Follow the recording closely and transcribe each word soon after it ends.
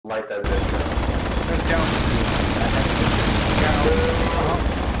light that bitch up. Let's go.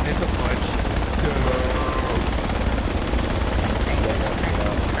 It's a push.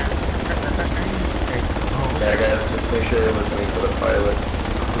 Yeah, guys, just make sure you're listening to the pilot.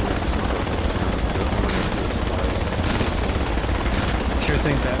 Sure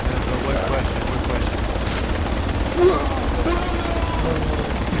thing, Batman, but what question?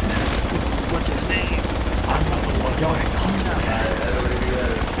 What's his name? I'm not the one going on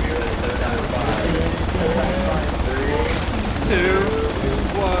that. Two,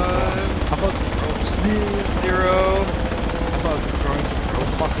 one. How about some ropes? 0. How about throwing some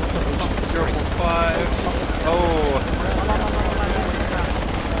ropes? 0.5. Oh.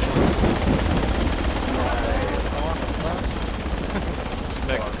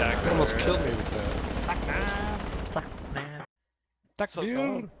 Spectacular. You almost killed me with that. Suck man.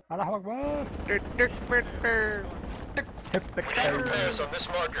 Takbir. Allahu Akbar. Pass on this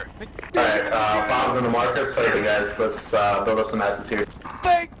marker. Alright, bombs in the marker, exciting guys, let's build up some assets here.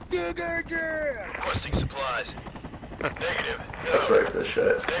 Requesting supplies. Negative. Let's rape this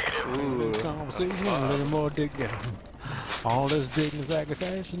shit. Negative. Conversation, a little more digging. All this digging is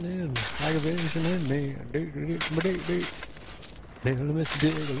aggravation in me. Dig. Little miss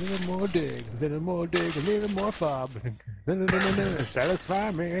dig, a little more dig, a little more dig, a little more fob.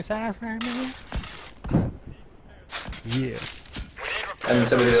 Satisfy me. Yeah. And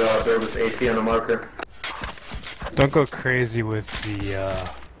somebody there was AP on the marker. Don't go crazy with the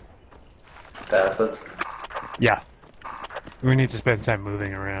Assets. yeah. We need to spend time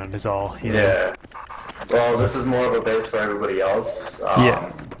moving around is all, you know. Yeah. Well, this is more of a base for everybody else.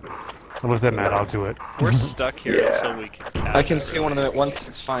 Yeah. With that, Matt, I'll do it. We're stuck here until we can capture. I can see one of the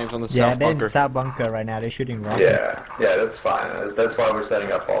 165 on the Yeah, south they're in bunker. south bunker right now. They're shooting rockets. Yeah, that's fine. That's why we're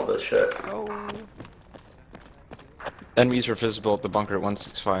setting up all this shit. Oh. Enemies are visible at the bunker at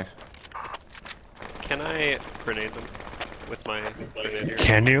 165. Can I grenade them with my grenadier?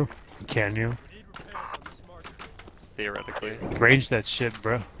 Can you? Can you? Theoretically. Range that shit,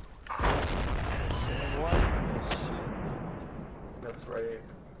 bro. That's right.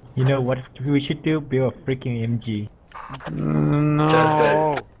 You know what we should do? Build a freaking MG.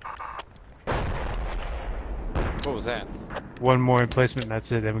 No. What was that? One more emplacement, and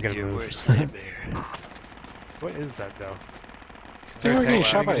that's it. Then we gotta Your move. worst nightmare. What is that though? Is We're there a getting tank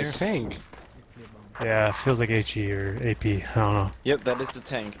shot by out a here? tank. Yeah, it feels like HE or AP. I don't know. Yep, that is the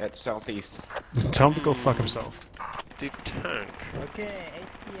tank at southeast. Tell him to go fuck himself. The tank. Okay,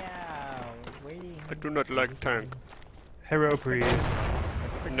 ATL. Waiting. I do not like tank. Hero, please.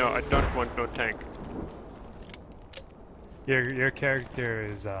 No, I don't want no tank. Your character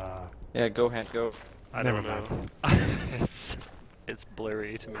is Yeah, go ahead, go. I Never don't know. it's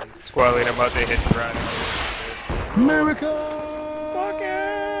blurry to me. Squally, I'm about to hit right. America.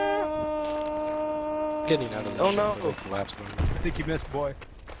 Getting out of the collapse them. I think you missed, boy.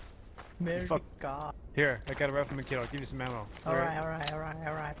 America. Here, I got a rifleman kit. I'll give you some ammo.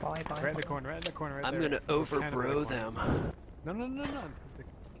 Alright, bye. Right in the corner. Right in the corner. Right I'm there. gonna overbro them. No. The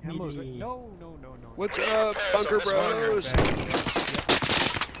ammo's right. No. What's up, bunker bros?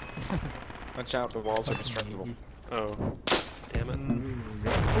 Watch out, the walls are destructible. Oh, damn it.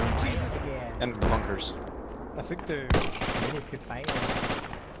 Oh, Jesus. Yeah. And bunkers. I think they're. Really could fight.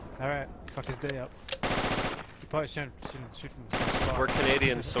 Alright, fuck his day up. You probably shouldn't shoot from the same spot. We're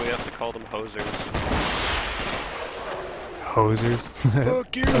Canadians, so we have to call them hosers. Hosers.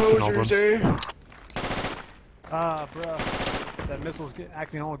 Fuck you, That's an old hosers, one. eh? Ah, bro. That missile's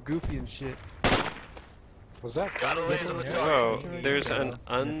acting all goofy and shit. Was that? Oh, there's an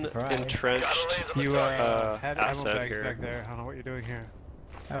unentrenched You had ammo asset bags here. back there. I don't know what you're doing here.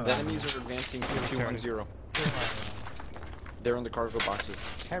 Oh, The enemies are advancing to 210. They're in the cargo boxes.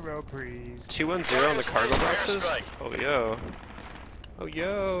 Hero, please. 210 on the cargo boxes? Oh, yo. Oh,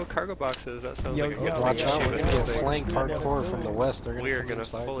 yo, cargo boxes. That sounds like a good Watch way to out, shoot we're at gonna this get thing. flanked hardcore from the west. They're gonna We are come gonna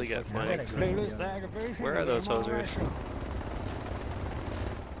inside. fully get flanked. Where Where are those hosers?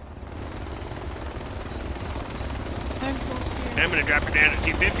 I'm so scared. I'm gonna drop it down at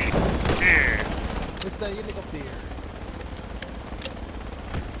 250. Yeah. It's the helicopter.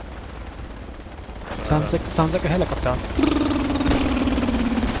 Sounds like a helicopter.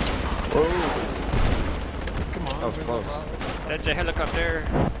 Whoa! Come on. That was close. That's a helicopter.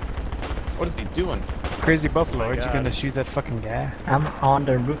 What is he doing? Crazy Buffalo, aren't you God. gonna shoot that fucking guy? I'm on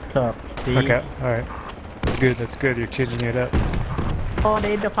the rooftop. See? Okay, alright. That's good, you're changing it up. Oh,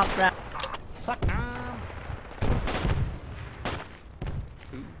 they the pop rap. Suck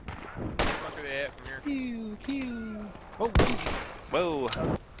Pew, pew. Oh, Whoa.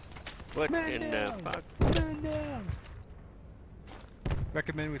 What in the fuck? Man down.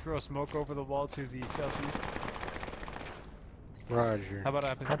 Recommend we throw smoke over the wall to the southeast. Roger. How about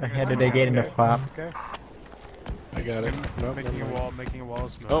I? How the hell did they get in the farm? Okay. I got it. Nope, Making a never mind. wall, making a wall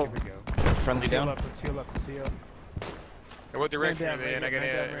of smoke. Oh. Here we go. Friendly Let's heal down. up. Let's heal up. Let's heal up. And what direction down are they in? right I got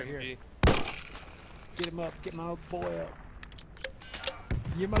here, man an down right here. MG. Get him up. Get my old boy up.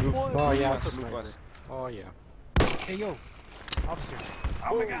 Get my boy. Oh yeah, West, it's a move sniper. west. Oh yeah. Hey yo, officer.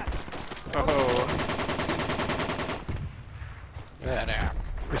 Oh my God. Oh. That app.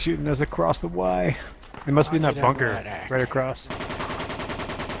 They're shooting us across the Y. It must be in that Get bunker up, lad. right across.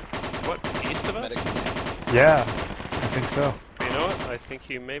 What, east of us? Yeah, I think so. You know what? I think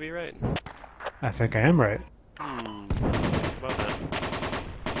you may be right. I think I am right. Hmm. How about that?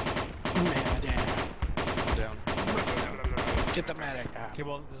 Down. Get the medic. Okay,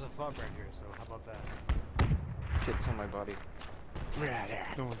 well, there's a fog right here, so how about that? Hits on my body.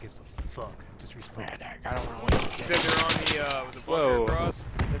 No one gives a fuck. Just respawn. I don't want to You said they're on the bunker Whoa. across.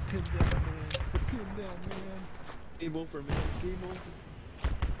 The pin down, man. The pin down, man. Game over, man. Game over.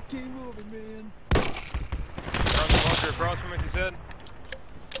 Game over, man. They're on the bunker across from it, you said?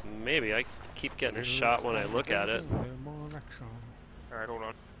 Maybe. I keep getting shot when I look at it. Alright, hold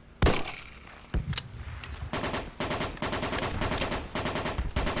on.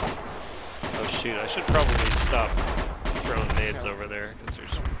 Oh shoot, I should probably stop throwing nades over there, because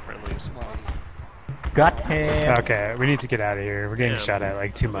there's some friendlies. Got him. Okay, we need to get out of here. We're getting Yeah. shot at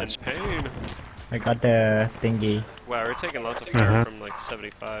like too I'm in much. pain. I got the thingy. Wow, we're taking lots of fire Uh-huh. from like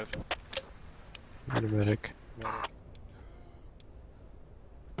 75. Get a medic.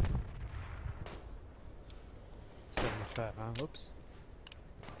 75, huh? Whoops.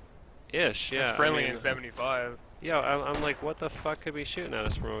 Ish, yeah. It's friendly I mean, in 75. Yeah, I'm like, what the fuck could be shooting at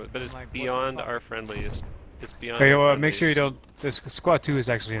us from? But it's Like, what the beyond fuck? our friendlies. It's beyond. Okay, our well, make sure you friendlies. don't. This squad 2 is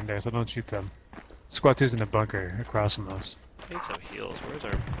actually in there, so don't shoot them. Squad 2's in the bunker across from us. I need some heals. Where's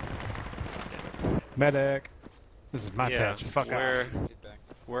our? Medic. This is my Yeah, patch. Fuck where? off.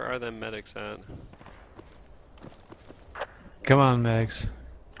 Where are them medics at? Come on, Megs.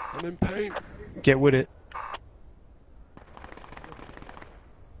 I'm in pain. Get with it.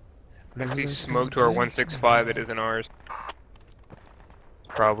 I see smoke to our 165 that isn't ours.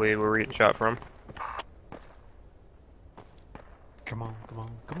 Probably where we're getting shot from. Come on, come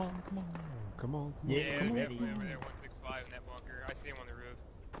on, come on, come on, come on, come on, Yeah, come on. definitely over there, 165 in that bunker. I see him on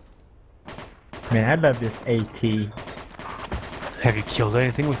the roof. Man, I love this AT. Have you killed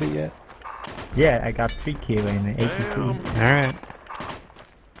anything with it yet? Yeah, I got 3 kills in the APC. Alright.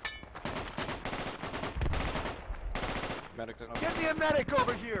 Medic. Get me a medic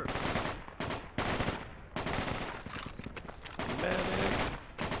over here! Medic.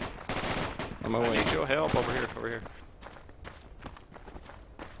 On my I way. need your help over here. Over here.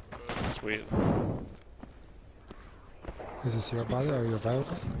 Sweet. Is this your body or your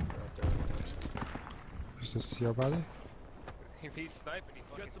virus? Is this your body? If he's sniping, he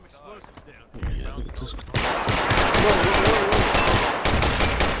fucking Got some sucks. explosives down.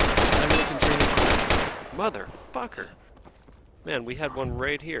 Motherfucker. Man, we had one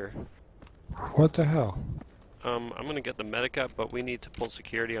right here. What the hell? I'm gonna get the medic up, but we need to pull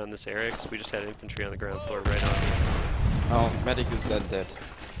security on this area because we just had infantry on the ground floor right on. Oh, medic is dead.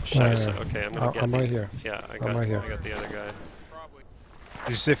 Scheiße. Okay, I'm gonna get. I'm the- right here. Yeah, I I'm got. right here. I got the other guy. Probably. Did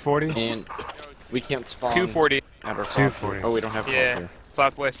you say 40? And we can't spawn 240. at our 240. Oh, we don't have a Yeah. bunker.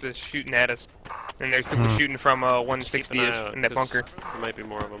 Southwest is shooting at us. And they're shooting from Keep an eye 160-ish out, in that 'cause bunker. There might be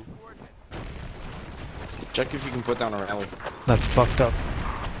more of them. Check if you can put down a rally. That's fucked up.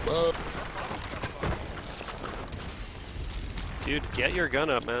 Dude, get your gun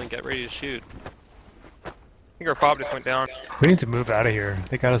up, man. Get ready to shoot. I think our fob just went down. We need to move out of here.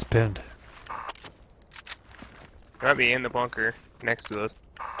 They got us pinned. They might be in the bunker next to us.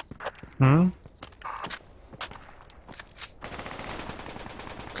 Hmm?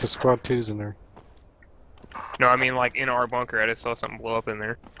 Cause squad 2's in there. No, I mean like in our bunker. I just saw something blow up in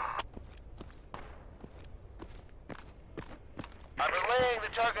there. I'm relaying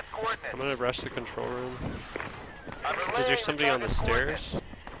the target's coordinates. I'm gonna rush the control room. I'm relaying Is there somebody on the target's coordinates. stairs?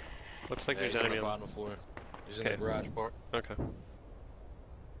 Looks like there's enemy on. floor. He's in the garage part. Okay.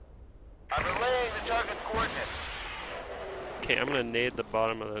 I'm relaying the target's coordinates. Okay, I'm gonna nade the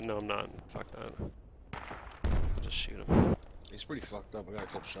bottom of the. No, I'm not. Fuck that. I'll just shoot him. He's pretty fucked up. I got a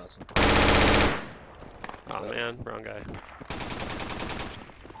couple shots. Oh man, wrong guy.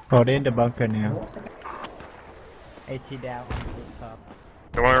 Oh, they're in the bunker now. AT down on the rooftop.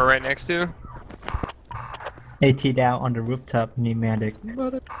 The one we're right next to? AT down on the rooftop, need medic.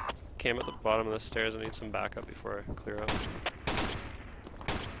 Okay, I'm at the bottom of the stairs. I need some backup before I clear out.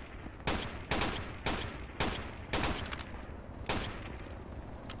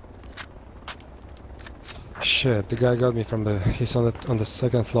 Shit, the guy got me from the. He's on the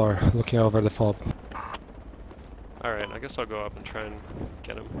second floor, looking over the fob. Alright, I guess I'll go up and try and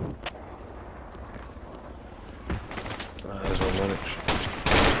get him. There's a Linux.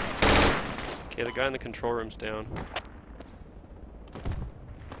 Okay, the guy in the control room's down.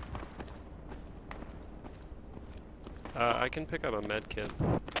 I can pick up a med kit.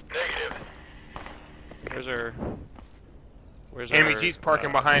 Negative. Where's Enemy our, Jeep's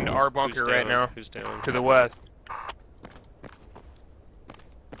parking behind our bunker right now. Who's down? To the west.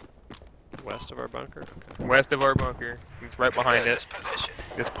 West of our bunker? Okay. West of our bunker. It's right behind it.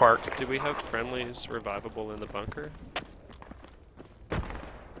 It's parked. Do we have friendlies revivable in the bunker?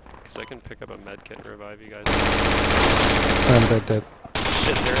 Because I can pick up a med kit and revive you guys. I'm dead.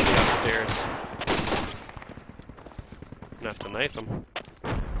 Shit, they're in the upstairs. I'm gonna have to knife them.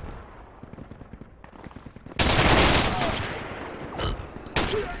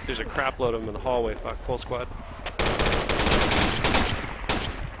 There's a crap load of them in the hallway, fuck, full squad.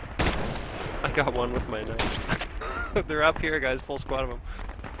 I got one with my knife. They're up here, guys, full squad of them.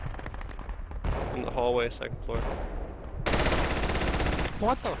 In the hallway, second floor.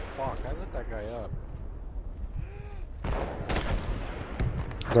 What the fuck? I lit that guy up.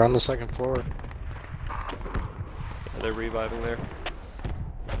 They're on the second floor. Yeah, they're reviving there.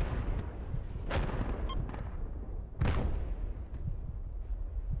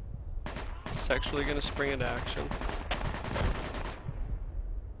 Sexually gonna spring into action.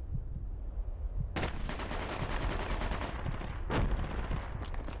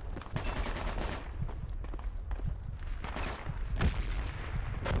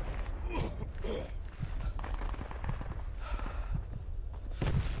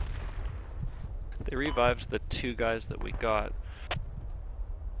 They revived the two guys that we got.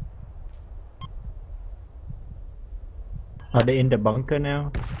 Are they in the bunker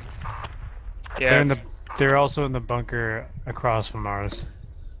now? Yeah. They're also in the bunker across from ours.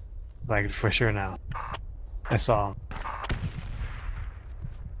 Like, for sure now. I saw them.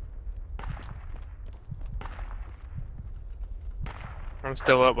 I'm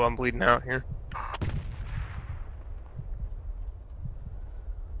still up while I'm bleeding out here.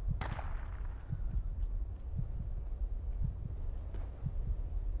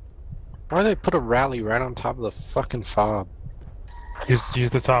 Why they put a rally right on top of the fucking fob? Use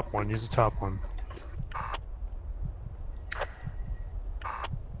the top one. Use the top one.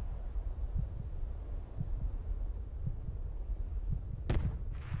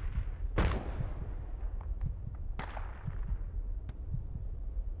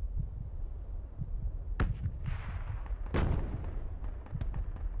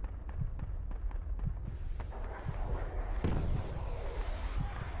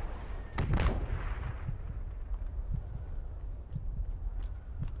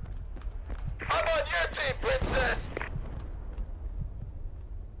 I'm on your team, princess!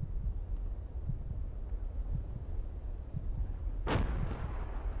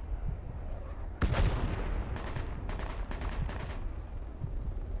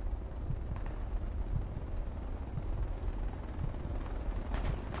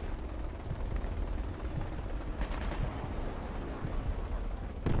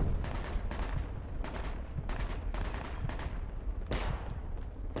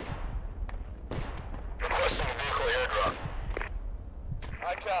 Requesting a vehicle airdrop.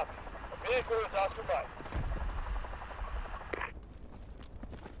 I copy. A vehicle is Oscar Mike.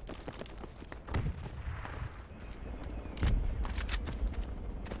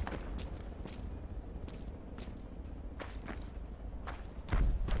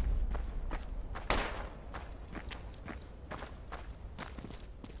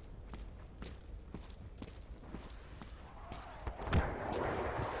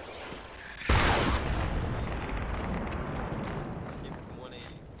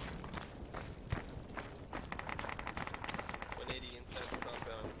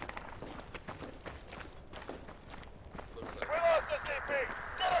 We lost the CP!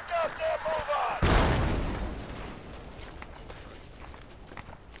 Get a goddamn move on!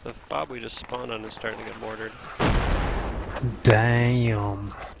 The fob we just spawned on is starting to get mortared.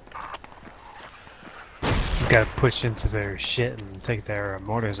 Damn. Gotta push into their shit and take their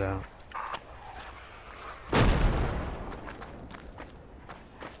mortars out.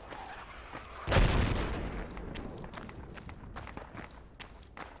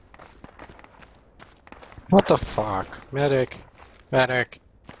 What the fuck? Medic. Medic.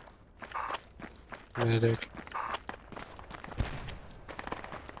 Medic.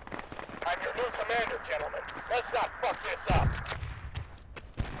 I'm your new commander, gentlemen. Let's not fuck this up.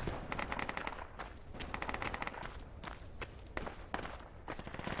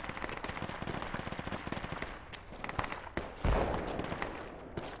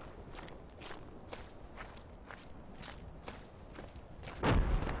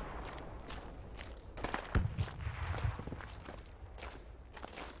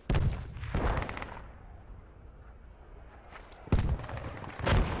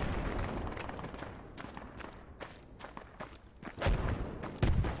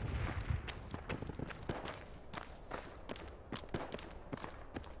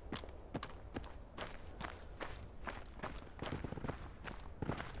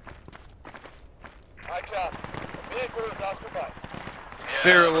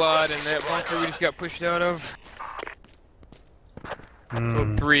 There are a lot in that bunker we just got pushed out of.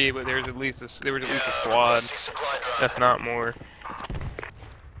 Well, 3, but there was at least a squad, if not more.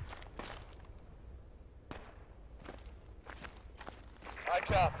 I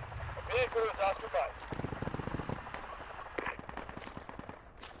copy. A vehicle is Oscar Mike.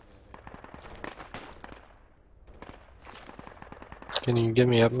 Can you get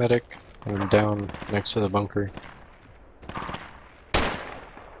me up, medic? I'm down next to the bunker.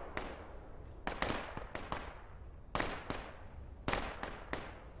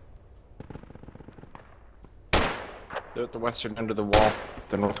 They're at the western end of the wall,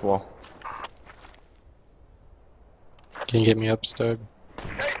 the north wall. Can you get me up, Stug?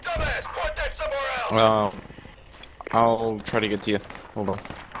 Hey, dumbass! Point that somewhere else! I'll try to get to you. Hold on. I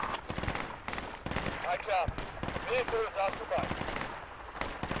copy. A vehicle is Oscar Mike.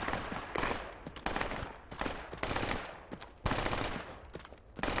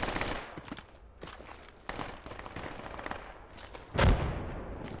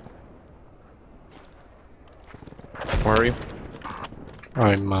 Where are you?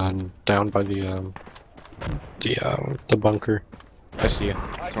 I'm down by the bunker. I see you.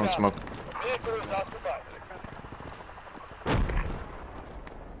 I Throwing copy. smoke. A vehicle is Oscar Mike.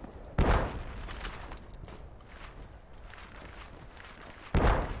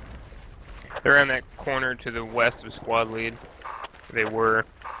 They're on that corner to the west of squad lead. They were.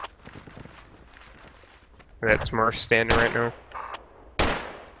 Where that Smurf's standing right now.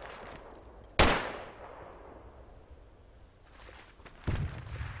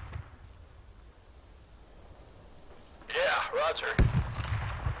 Yeah, Roger.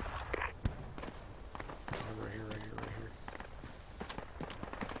 Right here, right here, right here.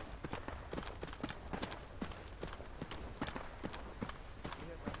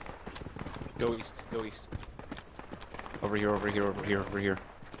 Go east, go east. Over here, over here, over here, over here.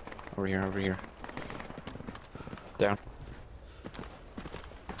 Over here, over here. Down.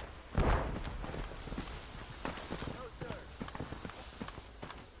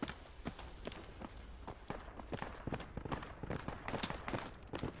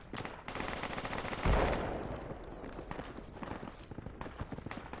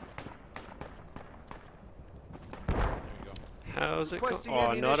 How's it go?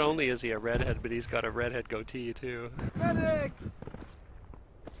 Oh, not only is he a redhead, but he's got a redhead goatee too. Medic!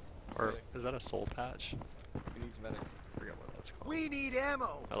 Or is that a soul patch? I forget what that's called. We need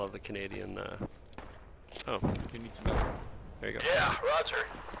ammo! I love the Canadian. Oh, You need some medic. there you go. Yeah, Roger.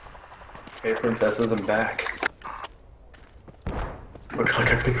 Hey, princesses, I'm back. Looks like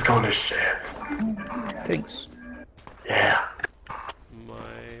everything's gone to shit. Thanks. Yeah.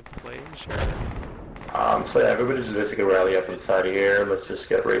 My plane shirt. So yeah, everybody just basically rally up inside of here. Let's just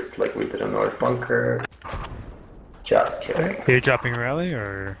get raped like we did in North Bunker. Just kidding. Are you dropping rally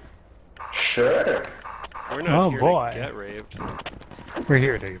or? Sure. We're not Oh, here boy. to get raped. We're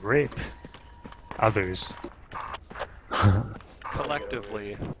here to rape others.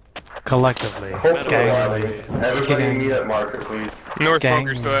 Collectively. Collectively. Hopefully, Gang. rally. Everybody Gang. meet at market, please. North Gang.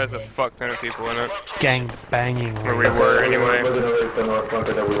 bunker still has a fuck ton of people in it. Gang banging. Where we were anyway. We're gonna rape the North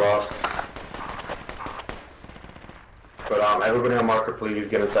Bunker that we lost. But everybody on market, please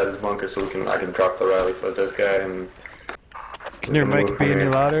get inside this bunker so I can drop the rally for this guy and. Can your we can mic move be from any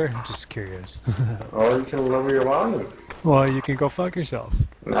here. louder? Just curious. Or you can lower your volume. Well, you can go fuck yourself.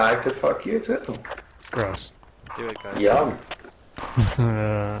 I could fuck you too. Gross. Do it, guys. Yum.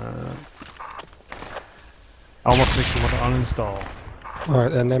 Almost makes you want to uninstall.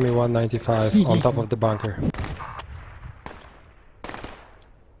 Alright, enemy 195 on top of the bunker.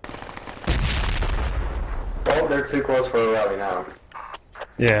 Oh, they're too close for a rally now.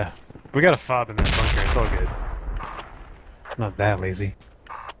 Yeah. We got a fob in that bunker, it's all good. Not that lazy.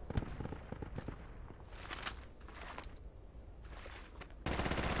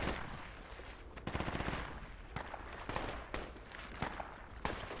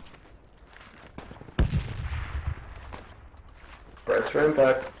 Press for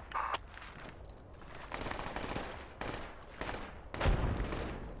impact.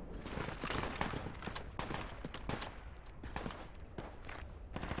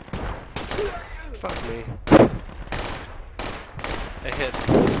 Fuck me. I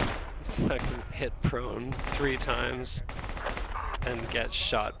fucking hit prone 3 times and get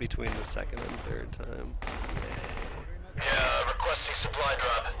shot between the second and third time. Yeah, requesting supply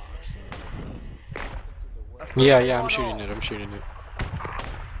drop. Yeah, I'm shooting it, I'm shooting it.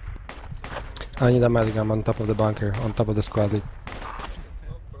 I need a medic, I'm on top of the bunker, on top of the squad lead.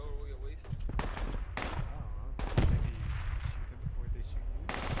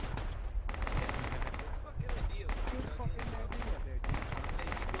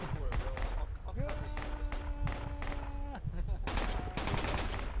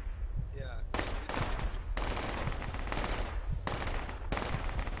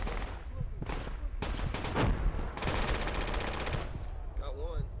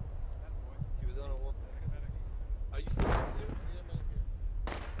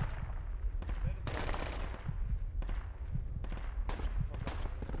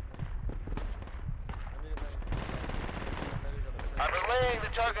 relaying the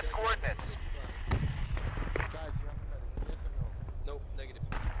target's coordinates. Guys, you haven't heard it. Yes or no? Nope, negative.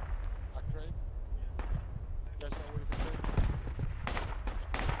 Craig? You guys know where he's at?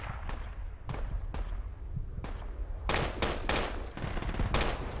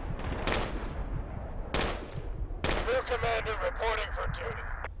 Field commander reporting for duty.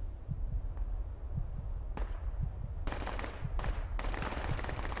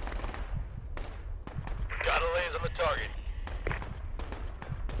 Got a laser on the target.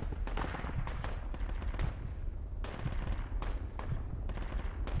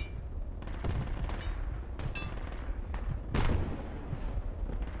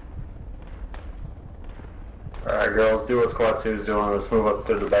 Alright, girls, do what Squad 2 is doing. Let's move up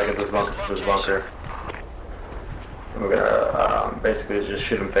to the back of this bunker to this bunker. And we're gonna basically just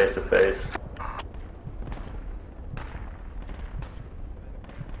shoot him face to face.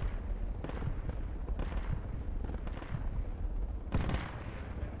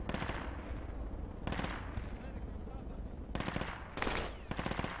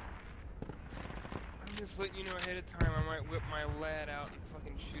 I'm just letting you know ahead of time. I might whip my lad out and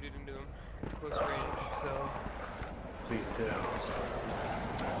fucking shoot it into him at close range. So. Please do.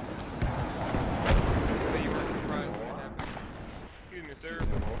 So you weren't surprised when it happened. Excuse me, sir.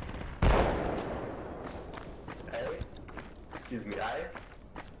 Hey? Excuse me, I?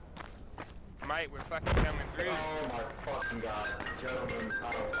 Mate, we're fucking coming through. Oh my fucking god. Gentlemen,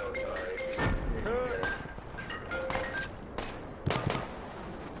 I'm so sorry.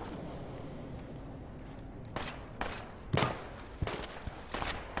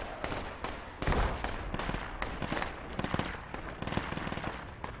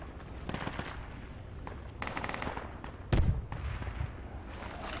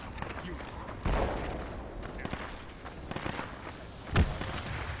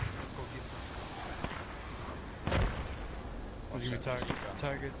 There's gonna be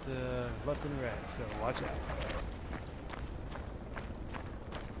targets left and right, so watch out.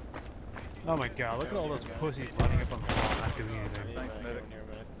 Oh my god, look at all those pussies lining up on the wall, not doing anything. Thanks, medic.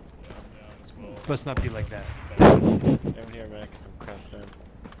 Let's not be like that. I'm here, Mac. I'm crashed in.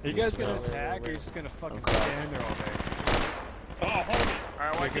 Are you guys gonna attack, or are you just gonna fucking stand there all day? Oh, homie!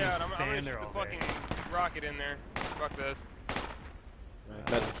 Alright, watch You're gonna out. I'm gonna stand there shoot all the fucking rocket in there. Fuck this.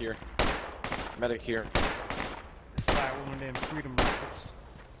 Medic here. Medic here. Fire one of them freedom rockets.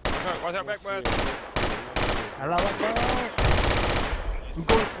 Watch out, back blast. Hello, I'm going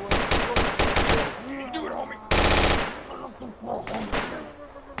for it. Do it, homie.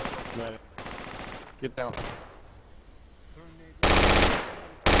 Medic. Get down.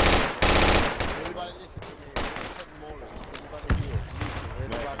 Everybody listen to me. Everybody here. Listen.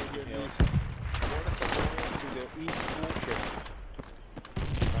 Everybody here, listen. I want us to go into the east bunker.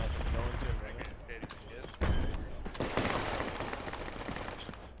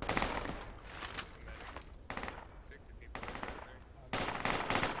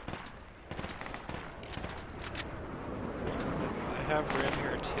 I have red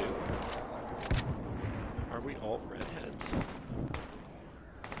hair too. Are we all redheads?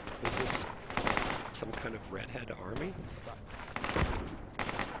 Is this some kind of redhead army?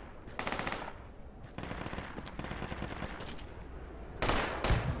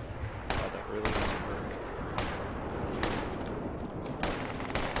 Oh, that really doesn't work.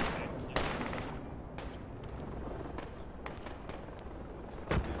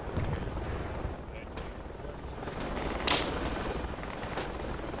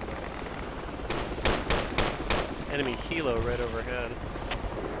 Enemy helo right overhead.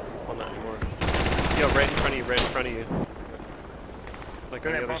 Well, not anymore. Yo, right in front of you, right in front of you. Like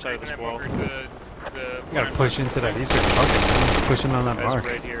on the other side of this wall. You gotta push into that eastern bunker, man. Pushing on that mark.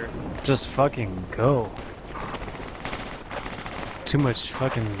 Right here. Just fucking go. Too much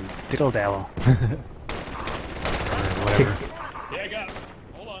fucking diddle daddle. Whatever. Yeah, I got it.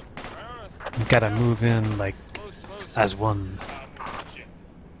 Hold on. Right on us. You gotta move in like as one. Shit.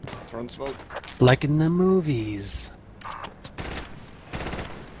 Throwing smoke. Like in the movies.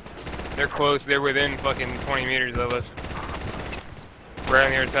 They're close. They're within fucking 20 meters of us. Right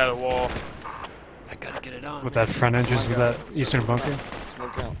on the other side of the wall. I gotta get it on. With that front entrance of that eastern bunker.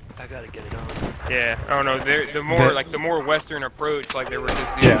 Smoke out. I gotta get it on. Yeah. Oh no. The more western approach, like they were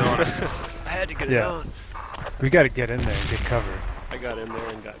just doing on it. I had to get it on. We gotta get in there and get cover. I got in there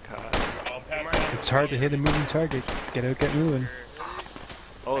and got caught. I'll pass out. It's hard to hit a moving target. Get out, get moving.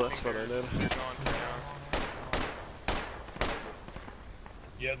 Oh, that's what I did.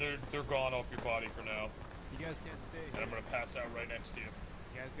 Yeah, they're gone off your body for now. You guys can't stay. And I'm gonna pass out right next to you.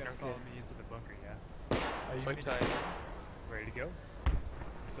 You guys gotta follow me into the bunker, yeah? Are you Sleep tight. ready to go?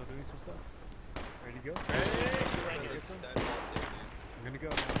 Still doing some stuff? Ready to go? I'm gonna go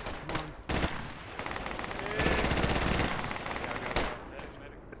now. Come on.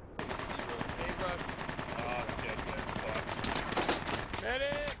 Hey, Russ. Ah, dead, fuck.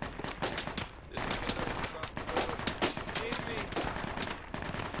 Medic! There's another across the road. Chase me.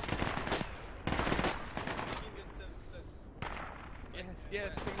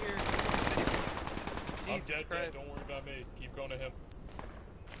 Yes, come here. I'm Jesus dead, Christ. don't worry about me. Keep going to him.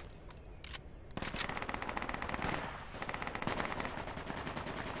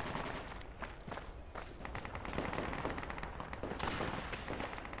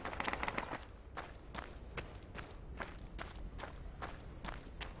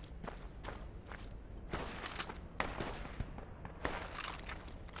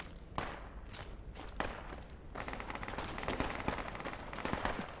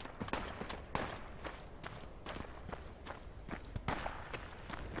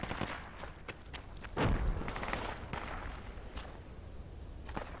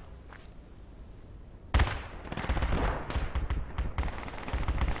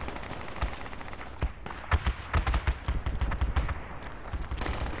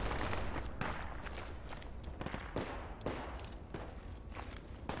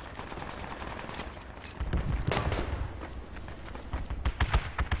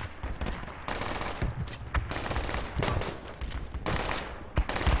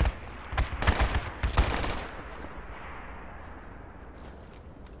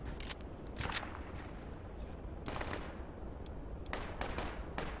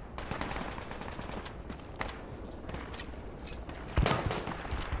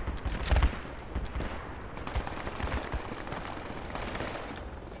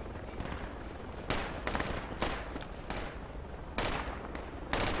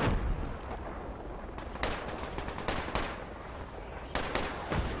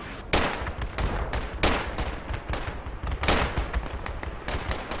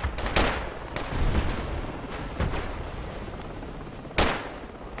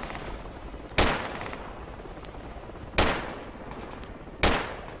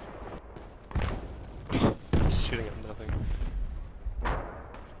 Shooting at nothing.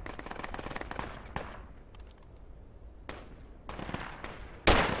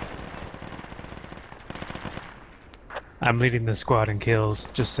 I'm leading the squad in kills,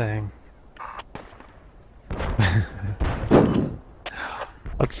 just saying.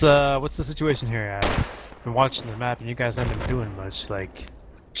 What's the situation here? I've been watching the map and you guys haven't been doing much, like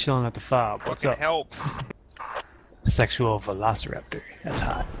chilling at the fob. What's Fucking up? help. Sexual velociraptor. That's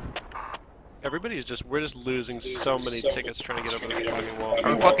hot. We're just losing so many tickets trying to get over the fucking wall.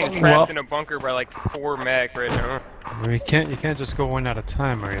 I'm fucking trapped in a bunker by like 4 mech right now. You can't just go one at a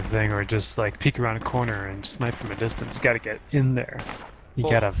time or anything, or just like peek around a corner and snipe from a distance. You gotta get in there. You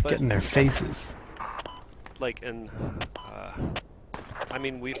gotta get in their faces. Like, I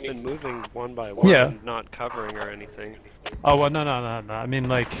mean, we've been moving one by one, and not covering or anything. Oh well, no. I mean,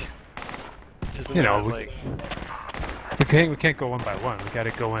 like, Isn't you know, that, like... we can't go one by one. We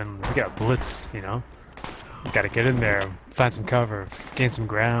gotta go in. We got blitz, you know. We gotta get in there, find some cover, gain some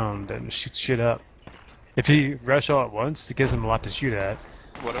ground, and shoot shit up. If you rush all at once, it gives them a lot to shoot at.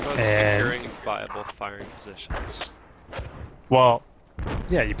 What about securing viable firing positions? Well,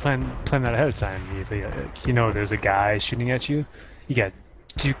 yeah, you plan that ahead of time. You know, there's a guy shooting at you. You got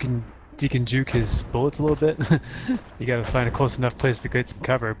you can juke his bullets a little bit. You gotta find a close enough place to get some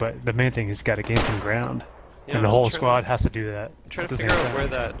cover. But the main thing is gotta gain some ground. Yeah, and the whole squad has to do that. I'm trying to figure out where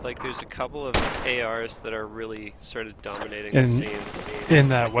that, like, there's a couple of ARs that are really sort of dominating the scene. In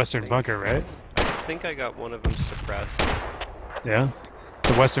that western bunker, right? I think I got one of them suppressed. Yeah?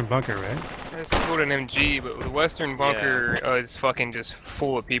 The western bunker, right? It's called an MG, but the western bunker is fucking just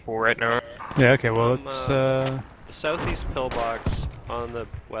full of people right now. Yeah, okay, well, it's, The southeast pillbox on the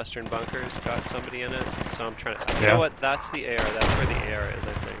western bunker's got somebody in it, so I'm trying to... You know what? That's the AR. That's where the AR is,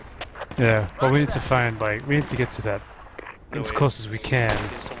 I think. Yeah, well, we need to find, like, we need to get to that as close as we can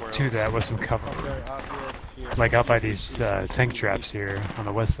to that with some cover. Like out by these tank traps here on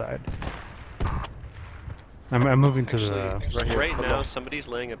the west side. I'm moving to the... Right now, somebody's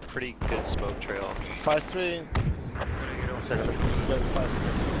laying a pretty good smoke trail. 5-3.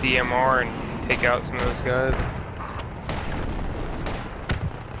 DMR and take out some of those guys.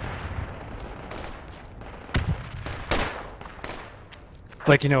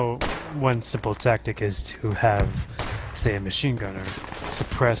 Like, you know, one simple tactic is to have, say, a machine gunner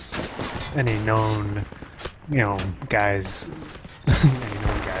suppress any known, you know, guys,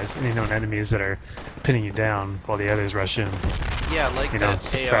 any known enemies that are pinning you down while the others rush in. Yeah, like, you know,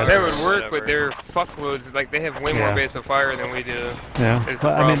 suppress. That would work, but they're fuckloads. Like, they have way more base of fire than we do. Yeah, Is the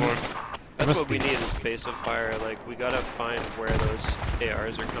problem. That's what we need is base of fire. Like, we gotta find where those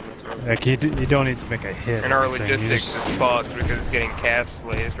ARs are coming from. Like, you don't need to make a hit. And our logistics is fucked because it's getting cast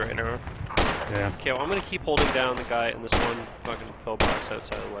slays right now. Yeah. Okay, well, I'm gonna keep holding down the guy in this one fucking pillbox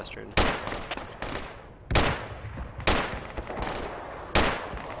outside of Western.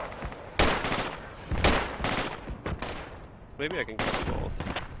 Maybe I can kill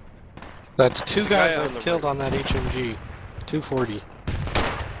both. That's two guys guy I've killed on that HMG. 240.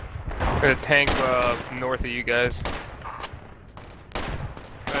 There's a tank north of you guys.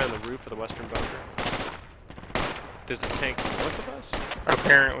 Guy on the roof of the Western bunker. There's a tank north of us?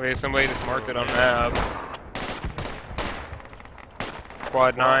 Apparently, somebody just marked it on map.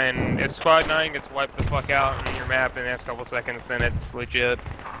 Squad 9. If Squad 9 gets wiped the fuck out on your map in the next couple seconds, then it's legit.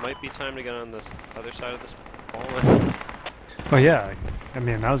 Might be time to get on this other side of this wall. Oh yeah, I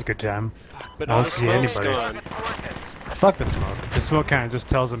mean, that was a good time. But I don't see anybody. gone. Fuck the smoke. The smoke kind of just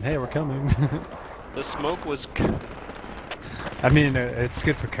tells them, hey, we're coming. The smoke was... I mean, it's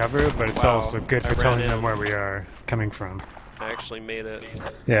good for cover, but it's also good for telling them where we are coming from. I actually made it.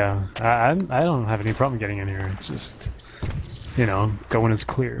 Yeah, I don't have any problem getting in here. It's just, you know, go when it's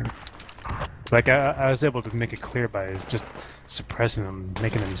clear. Like, I was able to make it clear by just suppressing them,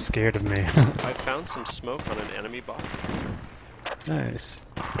 making them scared of me. I found some smoke on an enemy bot. Nice.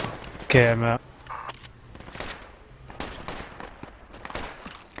 Okay, I'm out.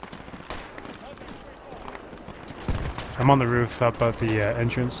 I'm on the roof up at the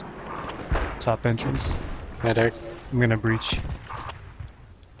entrance. Top entrance. Medic. I'm gonna breach.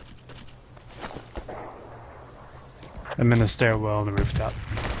 I'm in the stairwell on the rooftop.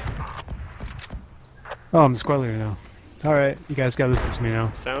 Oh, I'm the squad leader now. Alright, you guys gotta listen to me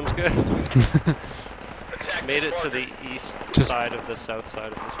now. Sounds good. Made it to the east side of the south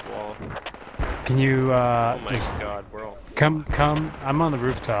side of this wall. Can you, oh my just god, we're all... come, I'm on the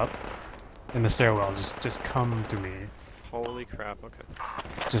rooftop. In the stairwell, just come to me. Holy crap, okay.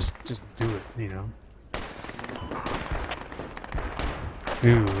 Just do it, you know.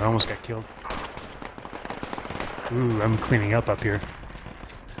 Ooh, I almost got killed. Ooh, I'm cleaning up here.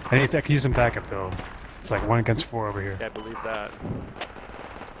 I can use some backup though. It's like 1 against 4 over here. Yeah, I believe that.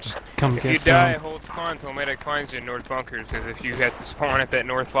 Just come if get you some. die, hold spawn until medic finds you in north bunkers, because if you have to spawn at that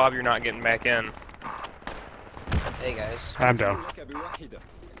north fob, you're not getting back in. Hey guys. I'm down.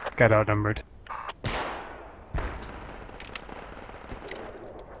 Got outnumbered.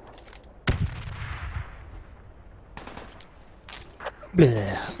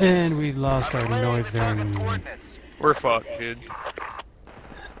 Bleh. And we lost our northern... We're fucked, dude.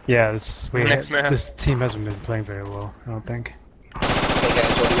 Yeah, Next map. this team hasn't been playing very well, I don't think. Hey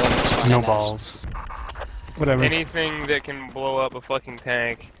guys, what do you want to spawn No in as? balls. Whatever. Anything that can blow up a fucking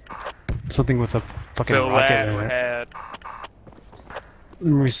tank. Something with a fucking So rocket lad in or it. had.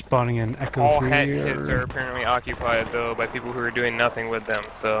 I'm respawning in Echo All 3 hat or... kits are apparently occupied though by people who are doing nothing with them,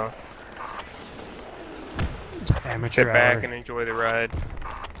 so Just amateur sit back hour. and enjoy the ride.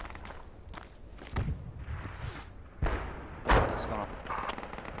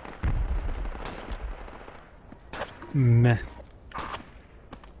 Meh.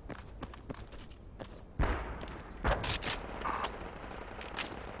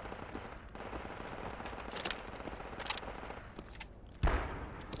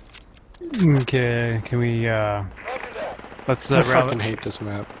 Okay, can we, let's, I fucking hate this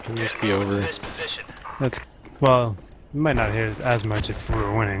map. Can this be over? let's, well, we might not hit it as much if we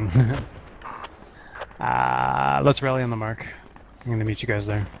were winning. Let's rally on the mark. I'm gonna meet you guys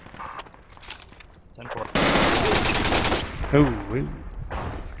there. 10-4. Oh,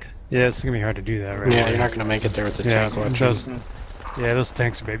 yeah, it's gonna be hard to do that, right? Yeah, you're not gonna make it there with the tank watches. Those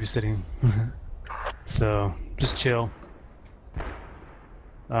tanks are babysitting. So, just chill.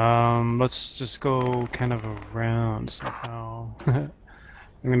 Let's just go kind of around somehow. I'm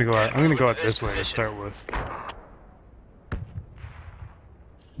gonna go out this way to start with.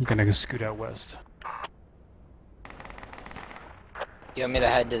 I'm gonna go scoot out west. You want me to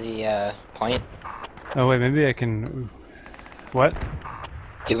head to the point? Oh wait, maybe I can. What? Do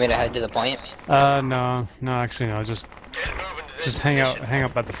you want me to head to the point? No, actually no. Just hang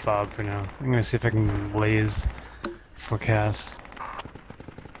out by the fob for now. I'm gonna see if I can blaze forecast.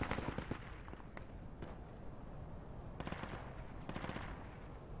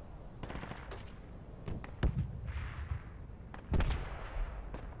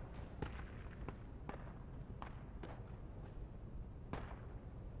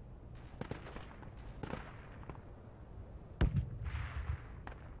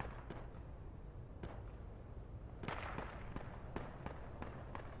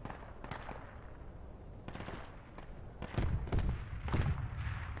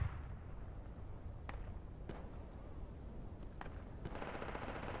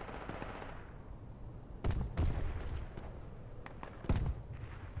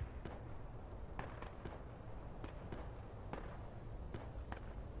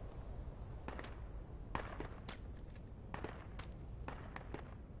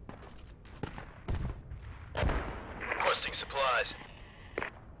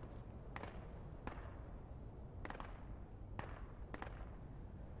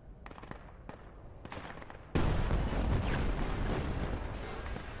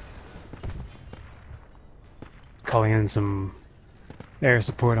 calling in some air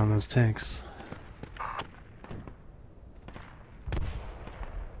support on those tanks.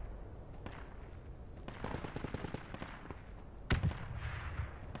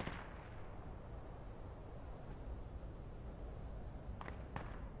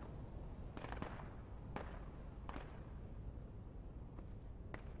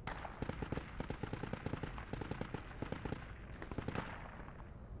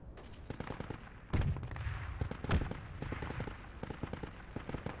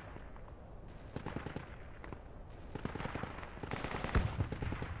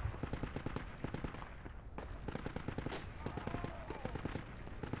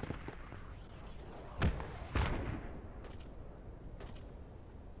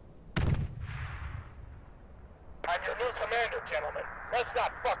 I'm your new commander, gentlemen. Let's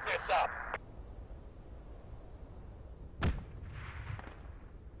not fuck this up.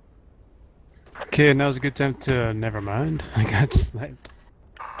 Okay, now's a good time to... never mind. I got sniped.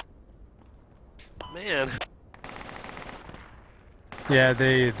 Man. Yeah,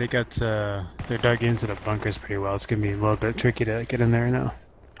 they got they're dug into the bunkers pretty well. It's gonna be a little bit tricky to get in there now.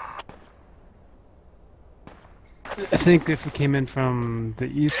 I think if we came in from the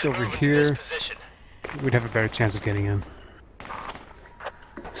east over here, we'd have a better chance of getting in.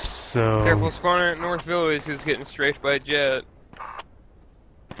 So Careful spawning at North Village, who's getting strafed by a jet.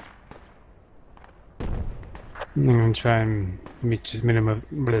 I'm gonna try and meet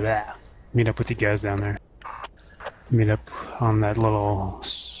up with you guys down there. Meet up on that little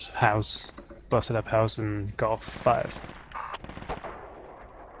house, busted up house in Golf 5.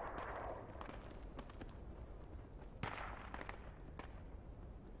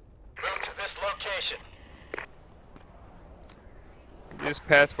 Move to this location. You just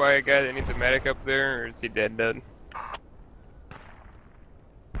passed by a guy that needs a medic up there, or is he dead?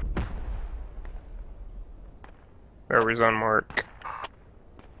 Whoever's on mark.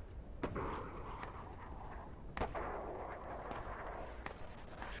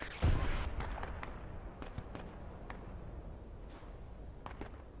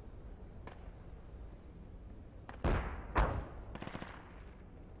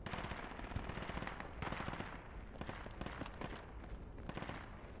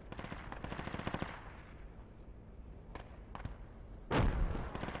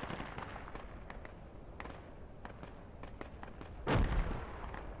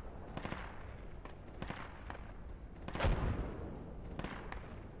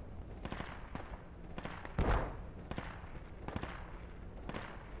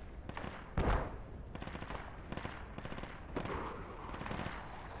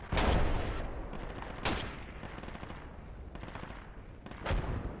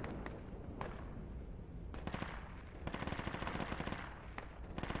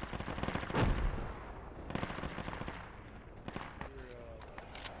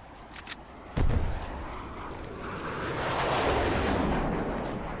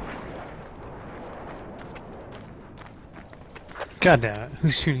 God damn it,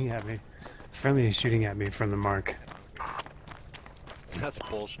 who's shooting at me? Friendly is shooting at me from the mark. That's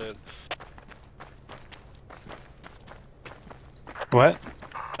bullshit. What?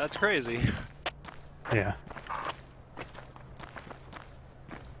 That's crazy. Yeah.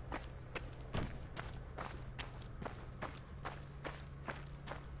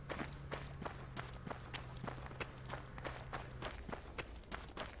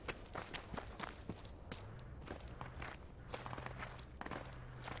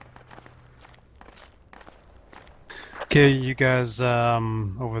 Okay, you guys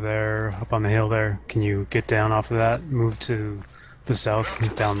over there, up on the hill there, can you get down off of that? Move to the south,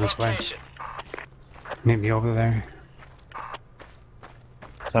 down this way. Meet me over there.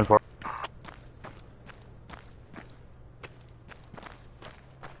 10-4.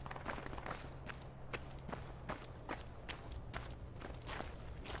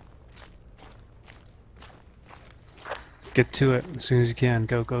 Get to it as soon as you can.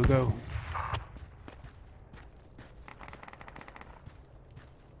 Go, go, go.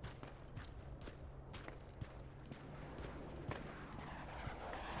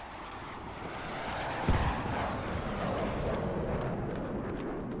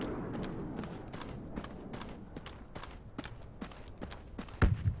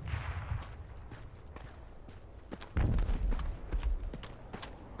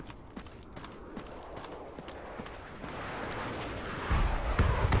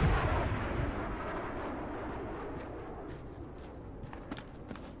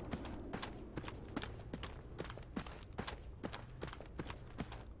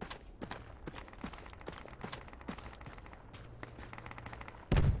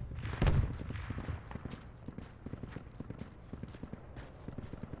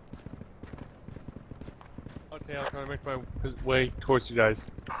 Okay, I'll try to make my way towards you guys.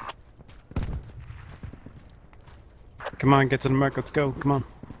 Come on, get to the mark. Let's go. Come on.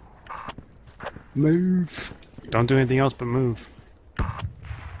 Move. Don't do anything else but move.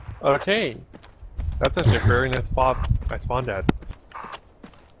 Okay. That's actually a very nice spot I spawned at.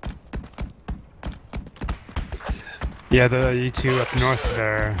 Yeah, you two up north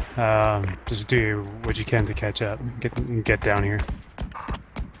there, just do what you can to catch up. Get down here.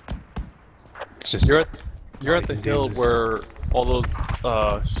 It's just You're at the hill where all those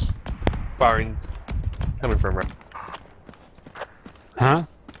firings coming from, right? Huh?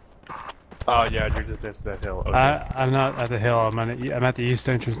 Oh yeah, you're just next to that hill. Okay. I'm not at the hill. I'm at the east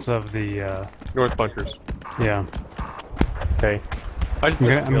entrance of the North bunkers. Yeah. Okay.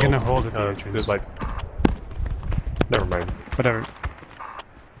 I'm gonna hold it because there's like. Never mind. Whatever.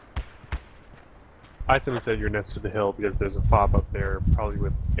 I simply said you're next to the hill because there's a fob up there, probably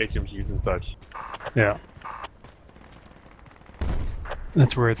with HMGs and such. Yeah.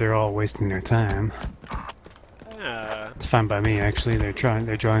 That's where they're all wasting their time. It's fine by me, actually. They're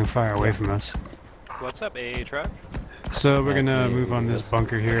drawing fire away from us. What's up, AA truck? So we're gonna move on this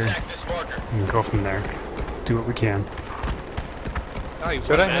bunker here and go from there. Do what we can.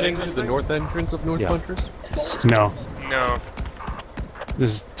 Should I head into the north entrance of North Bunkers? No. No.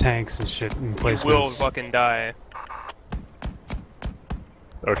 There's tanks and shit in placements. You will fucking die.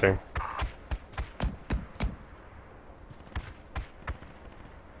 Okay.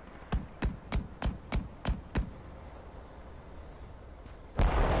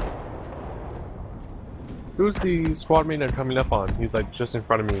 Who's the squad mate I'm coming up on? He's like just in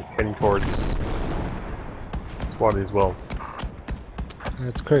front of me, heading towards squad as well.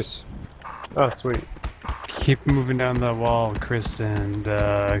 It's Chris. Oh, sweet. Keep moving down the wall, Chris and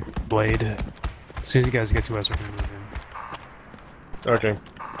Blade. As soon as you guys get to us, we're gonna move in. Okay.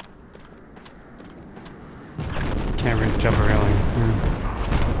 Can't really jump a railing.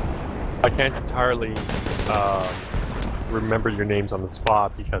 I can't entirely remember your names on the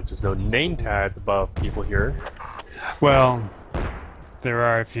spot because there's no name tags above people here. Well, there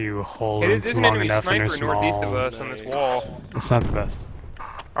are if you hold them long enough and they're small. Northeast of us on this wall. It's not the best.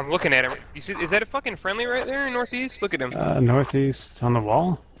 I'm looking at him. You see? Is that a fucking friendly right there in northeast? Look at him. Northeast on the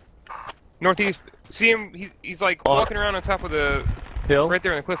wall. Northeast. See him? He's like walking around on top of the hill, right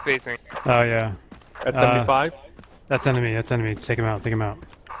there in the cliff facing. Oh yeah. At 75. That's enemy. That's enemy. Take him out. Take him out.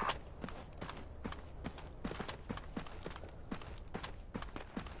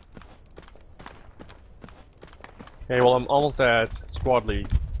 Okay, well I'm almost at squad lead.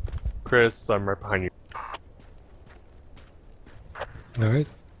 Chris, I'm right behind you. Alright.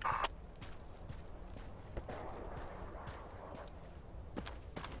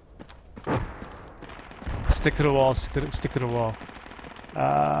 Stick to the wall. Stick to the wall.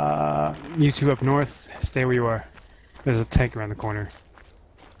 You two up north, stay where you are. There's a tank around the corner.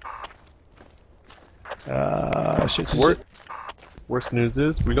 Shit. Worst news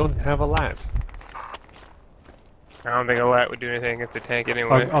is we don't have a lat. I don't think a lat would do anything against the tank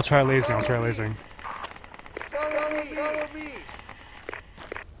anyway. I'll try lasing. I'll try lasing. Follow me!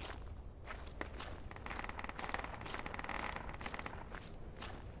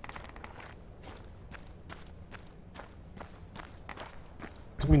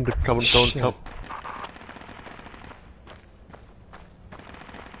 I mean, don't come.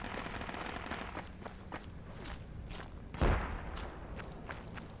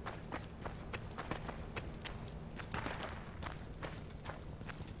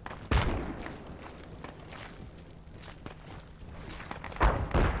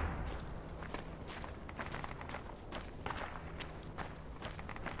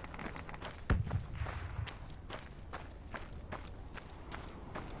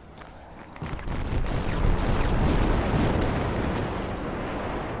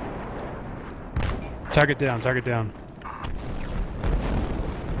 Target down, target down.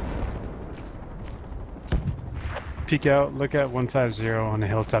 Peek out, look at 150 on the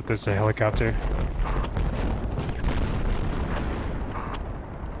hilltop, there's a helicopter.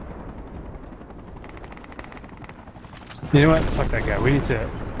 You know what? Fuck that guy. We need to...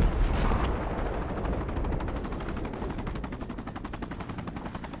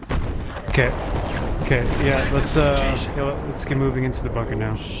 Okay, yeah, let's get moving into the bunker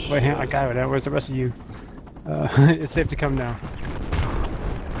now. Wait, I got it now. Where's the rest of you? It's safe to come now.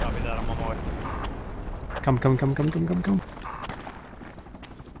 Copy that, I'm on my way. Come.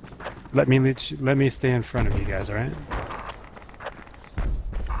 Let me stay in front of you guys, alright?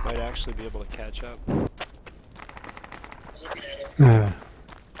 Might actually be able to catch up.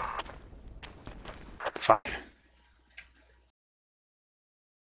 Fuck.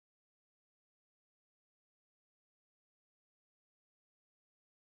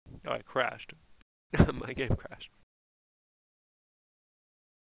 Oh, I crashed. My game crashed.